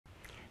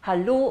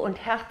Hallo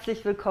und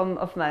herzlich willkommen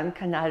auf meinem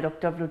Kanal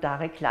Dr.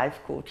 Vlodarek Life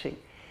Coaching.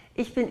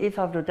 Ich bin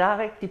Eva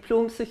Vlodarek,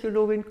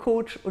 Diplompsychologin,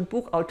 Coach und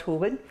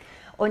Buchautorin.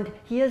 Und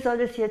hier soll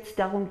es jetzt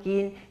darum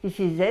gehen, wie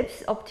viel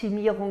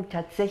Selbstoptimierung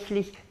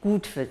tatsächlich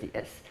gut für Sie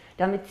ist,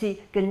 damit Sie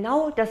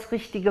genau das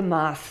richtige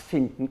Maß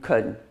finden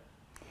können.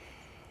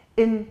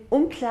 Im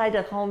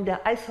Umkleideraum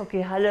der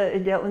Eishockeyhalle,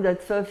 in der unser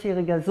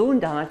 12-jähriger Sohn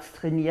damals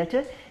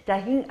trainierte, da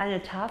hing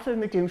eine Tafel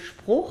mit dem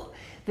Spruch: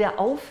 Wer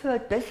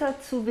aufhört, besser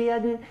zu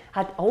werden,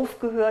 hat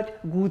aufgehört,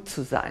 gut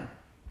zu sein.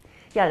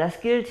 Ja,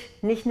 das gilt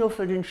nicht nur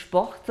für den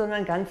Sport,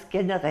 sondern ganz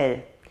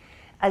generell.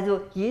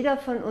 Also jeder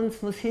von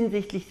uns muss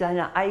hinsichtlich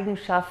seiner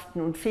Eigenschaften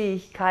und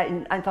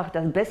Fähigkeiten einfach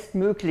das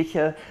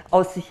Bestmögliche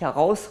aus sich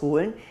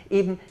herausholen,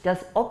 eben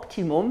das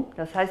Optimum,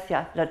 das heißt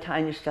ja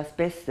lateinisch das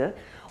Beste,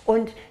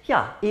 und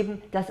ja,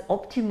 eben das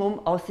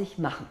Optimum aus sich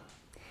machen.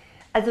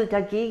 Also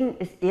dagegen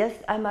ist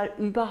erst einmal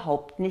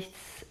überhaupt nichts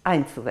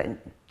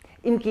einzuwenden.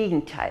 Im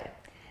Gegenteil,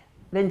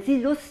 wenn Sie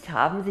Lust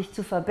haben, sich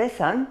zu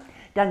verbessern,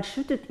 dann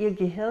schüttet Ihr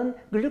Gehirn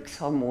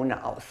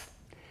Glückshormone aus.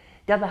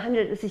 Dabei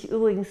handelt es sich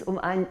übrigens um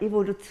einen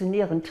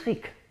evolutionären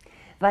Trick.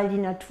 Weil die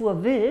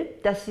Natur will,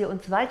 dass wir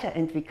uns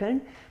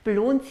weiterentwickeln,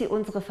 belohnt sie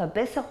unsere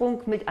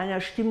Verbesserung mit einer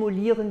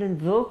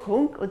stimulierenden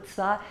Wirkung, und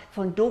zwar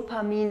von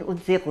Dopamin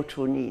und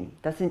Serotonin.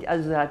 Das sind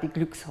also ja die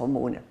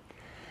Glückshormone.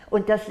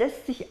 Und das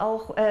lässt sich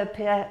auch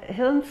per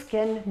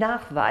Hirnscan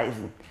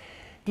nachweisen.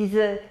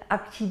 Diese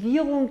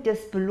Aktivierung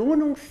des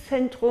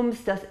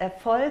Belohnungszentrums, das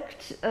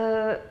erfolgt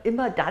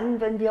immer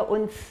dann, wenn wir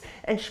uns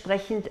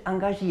entsprechend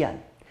engagieren.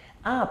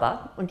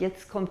 Aber, und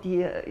jetzt kommt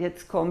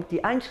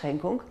die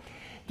Einschränkung,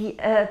 die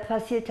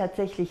passiert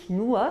tatsächlich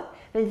nur,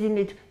 wenn Sie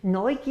mit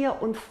Neugier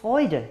und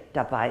Freude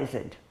dabei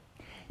sind.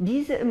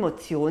 Diese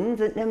Emotionen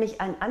sind nämlich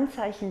ein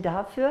Anzeichen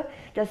dafür,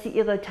 dass Sie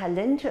Ihre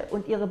Talente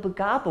und Ihre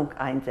Begabung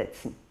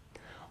einsetzen.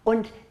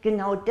 Und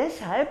genau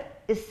deshalb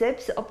ist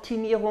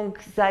Selbstoptimierung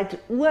seit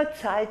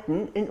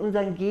Urzeiten in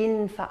unseren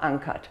Genen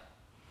verankert.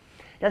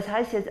 Das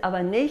heißt jetzt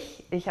aber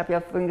nicht, ich habe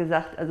ja vorhin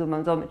gesagt, also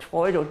man soll mit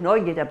Freude und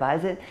Neugier dabei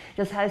sein,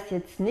 das heißt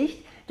jetzt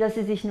nicht, dass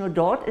Sie sich nur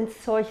dort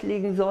ins Zeug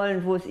legen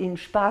sollen, wo es Ihnen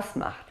Spaß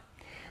macht.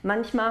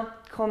 Manchmal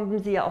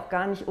kommen Sie ja auch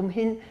gar nicht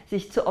umhin,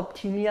 sich zu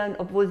optimieren,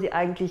 obwohl Sie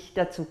eigentlich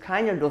dazu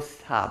keine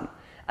Lust haben.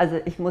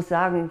 Also ich muss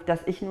sagen, dass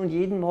ich nun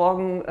jeden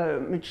Morgen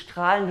mit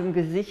strahlendem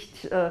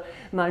Gesicht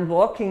mein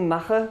Walking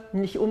mache,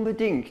 nicht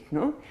unbedingt,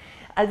 ne?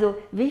 Also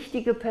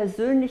wichtige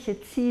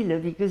persönliche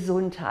Ziele wie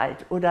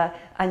Gesundheit oder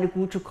eine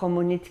gute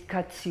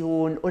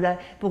Kommunikation oder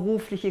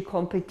berufliche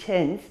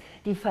Kompetenz,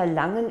 die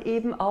verlangen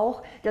eben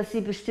auch, dass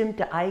sie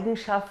bestimmte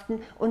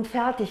Eigenschaften und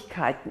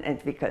Fertigkeiten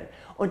entwickeln.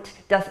 Und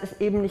das ist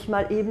eben nicht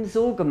mal eben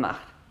so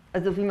gemacht.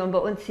 Also wie man bei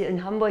uns hier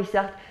in Hamburg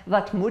sagt,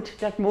 wat mut,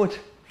 dat mut.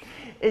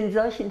 In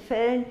solchen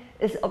Fällen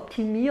ist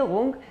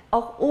Optimierung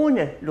auch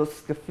ohne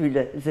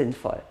Lustgefühle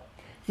sinnvoll.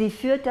 Sie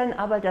führt dann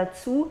aber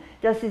dazu,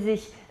 dass Sie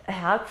sich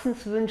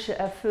Herzenswünsche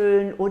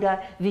erfüllen oder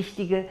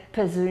wichtige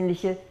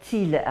persönliche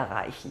Ziele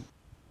erreichen.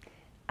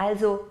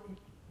 Also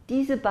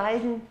diese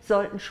beiden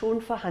sollten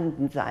schon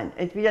vorhanden sein.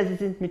 Entweder Sie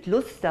sind mit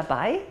Lust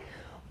dabei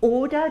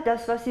oder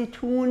das, was Sie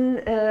tun,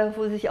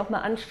 wo Sie sich auch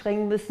mal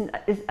anstrengen müssen,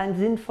 ist ein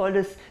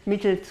sinnvolles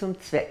Mittel zum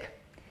Zweck.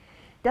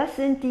 Das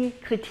sind die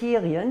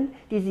Kriterien,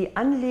 die Sie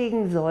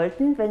anlegen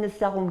sollten, wenn es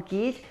darum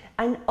geht,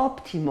 ein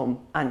Optimum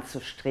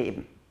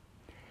anzustreben.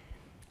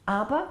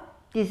 Aber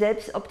die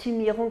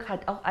Selbstoptimierung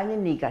hat auch eine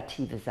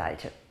negative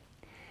Seite.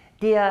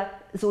 Der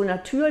so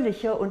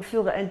natürliche und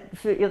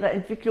für Ihre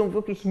Entwicklung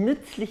wirklich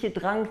nützliche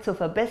Drang zur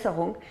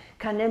Verbesserung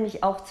kann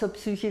nämlich auch zur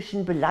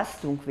psychischen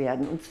Belastung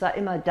werden. Und zwar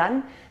immer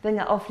dann, wenn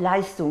er auf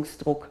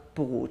Leistungsdruck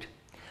beruht.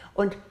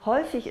 Und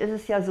häufig ist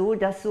es ja so,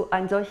 dass so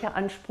ein solcher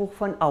Anspruch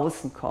von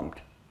außen kommt.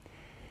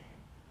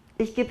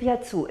 Ich gebe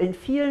ja zu, in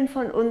vielen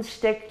von uns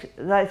steckt,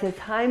 sei es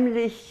jetzt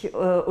heimlich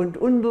und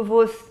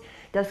unbewusst,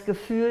 das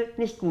Gefühl,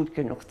 nicht gut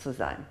genug zu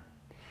sein.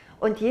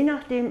 Und je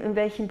nachdem, in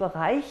welchem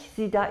Bereich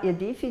Sie da Ihr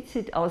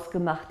Defizit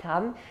ausgemacht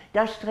haben,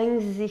 da strengen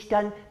Sie sich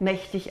dann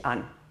mächtig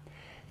an.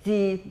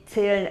 Sie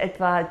zählen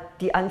etwa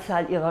die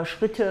Anzahl Ihrer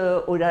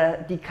Schritte oder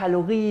die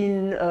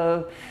Kalorien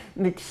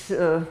mit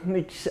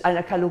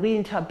einer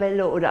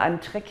Kalorientabelle oder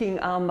einem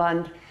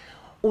Tracking-Armband,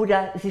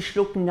 oder Sie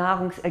schlucken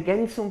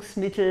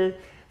Nahrungsergänzungsmittel.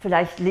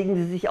 Vielleicht legen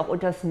Sie sich auch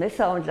unters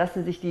Messer und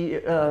lassen sich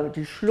die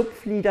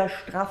Schlupflider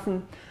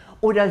straffen.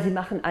 Oder Sie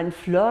machen einen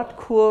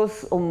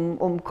Flirtkurs,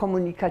 um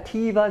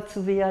kommunikativer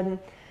zu werden.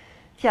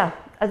 Tja,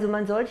 also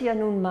man sollte ja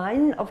nun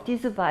meinen, auf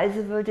diese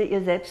Weise würde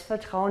Ihr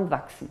Selbstvertrauen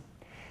wachsen.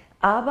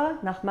 Aber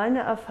nach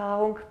meiner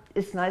Erfahrung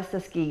ist meist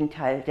das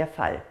Gegenteil der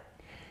Fall.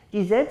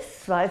 Die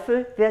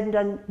Selbstzweifel werden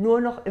dann nur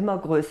noch immer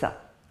größer.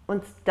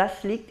 Und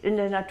das liegt in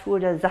der Natur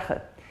der Sache.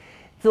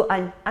 So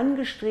ein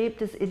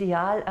angestrebtes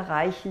Ideal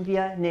erreichen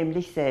wir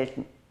nämlich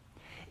selten.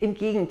 Im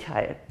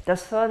Gegenteil,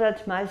 das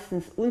fördert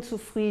meistens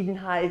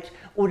Unzufriedenheit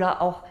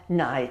oder auch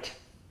Neid.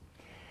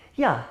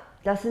 Ja,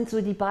 das sind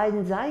so die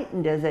beiden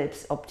Seiten der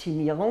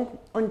Selbstoptimierung,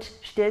 und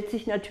stellt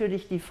sich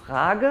natürlich die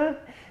Frage,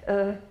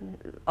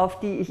 auf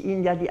die ich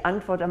Ihnen ja die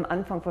Antwort am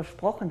Anfang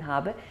versprochen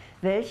habe: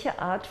 Welche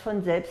Art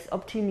von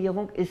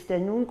Selbstoptimierung ist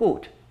denn nun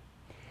gut?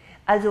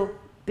 Also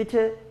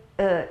bitte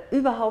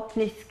überhaupt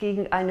nichts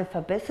gegen eine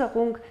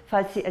Verbesserung,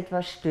 falls sie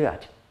etwas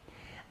stört.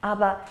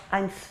 Aber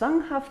ein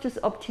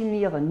zwanghaftes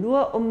Optimieren,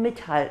 nur um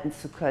mithalten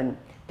zu können,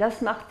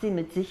 das macht Sie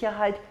mit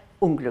Sicherheit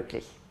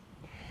unglücklich.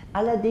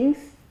 Allerdings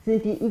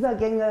sind die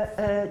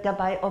Übergänge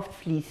dabei oft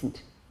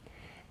fließend.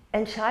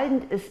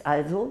 Entscheidend ist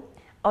also,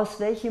 aus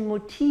welchem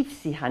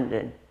Motiv Sie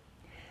handeln.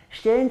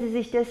 Stellen Sie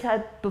sich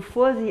deshalb,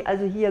 bevor Sie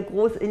also hier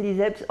groß in die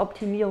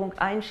Selbstoptimierung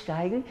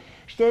einsteigen,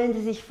 stellen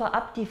Sie sich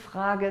vorab die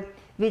Frage,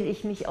 will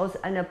ich mich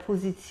aus einer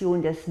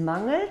Position des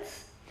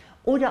Mangels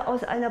oder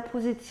aus einer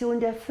Position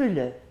der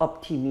Fülle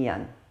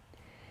optimieren?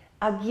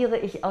 Agiere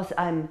ich aus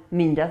einem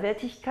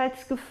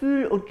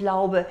Minderwertigkeitsgefühl und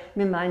glaube,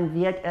 mir meinen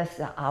Wert erst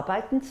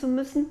erarbeiten zu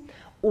müssen?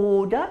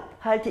 Oder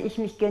halte ich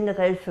mich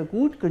generell für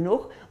gut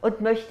genug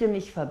und möchte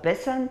mich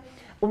verbessern,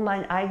 um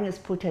mein eigenes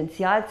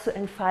Potenzial zu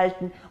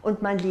entfalten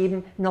und mein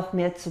Leben noch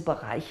mehr zu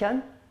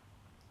bereichern?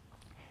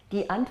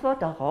 Die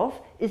Antwort darauf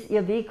ist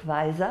Ihr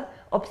Wegweiser,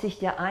 ob sich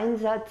der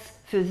Einsatz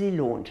für Sie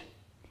lohnt.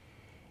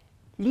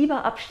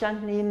 Lieber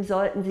Abstand nehmen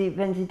sollten Sie,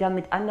 wenn Sie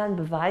damit anderen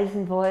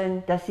beweisen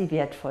wollen, dass Sie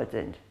wertvoll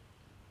sind.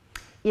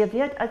 Ihr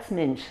Wert als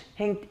Mensch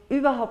hängt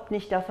überhaupt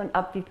nicht davon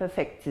ab, wie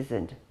perfekt Sie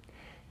sind.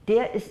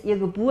 Der ist Ihr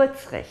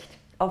Geburtsrecht,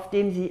 auf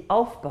dem Sie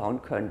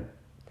aufbauen können.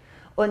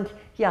 Und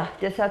ja,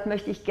 deshalb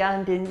möchte ich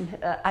gern den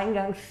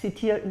eingangs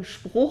zitierten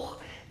Spruch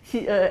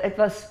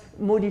etwas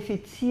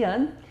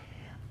modifizieren.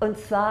 Und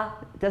zwar,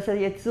 dass er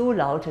jetzt so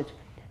lautet: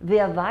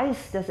 Wer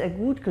weiß, dass er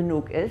gut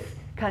genug ist,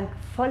 kann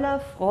voller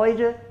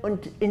Freude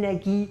und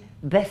Energie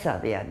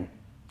besser werden.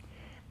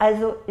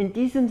 Also in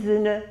diesem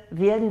Sinne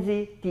werden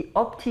Sie die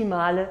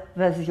optimale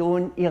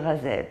Version Ihrer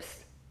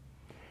selbst.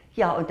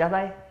 Ja, und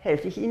dabei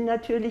helfe ich Ihnen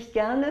natürlich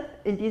gerne,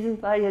 in diesem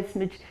Fall jetzt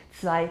mit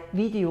 2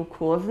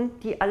 Videokursen,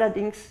 die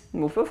allerdings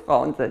nur für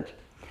Frauen sind.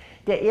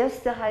 Der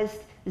erste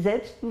heißt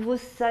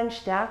Selbstbewusstsein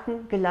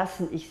stärken,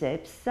 gelassen ich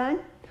selbst sein.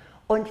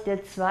 Und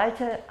der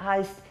zweite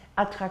heißt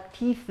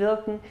attraktiv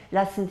wirken,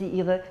 lassen Sie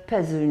Ihre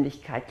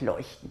Persönlichkeit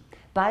leuchten.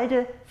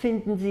 Beide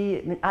finden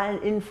Sie mit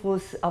allen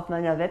Infos auf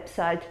meiner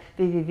Website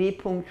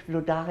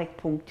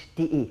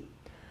www.vlodarek.de.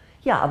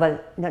 Ja, aber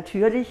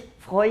natürlich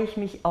freue ich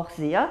mich auch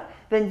sehr,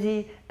 wenn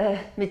Sie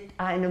mit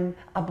einem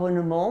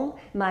Abonnement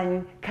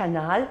meinen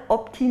Kanal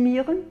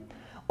optimieren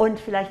und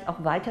vielleicht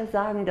auch weiter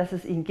sagen, dass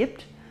es ihn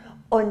gibt.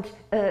 Und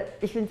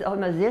ich finde es auch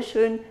immer sehr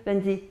schön,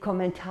 wenn Sie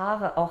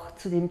Kommentare auch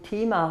zu dem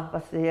Thema,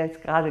 was wir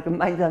jetzt gerade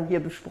gemeinsam hier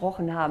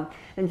besprochen haben,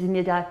 wenn Sie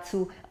mir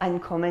dazu einen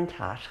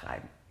Kommentar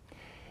schreiben.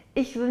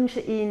 Ich wünsche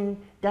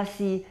Ihnen, dass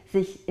Sie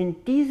sich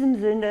in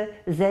diesem Sinne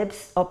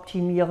selbst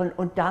optimieren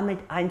und damit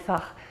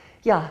einfach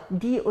ja,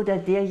 die oder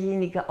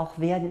derjenige auch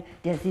werden,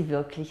 der Sie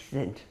wirklich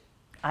sind.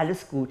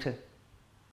 Alles Gute!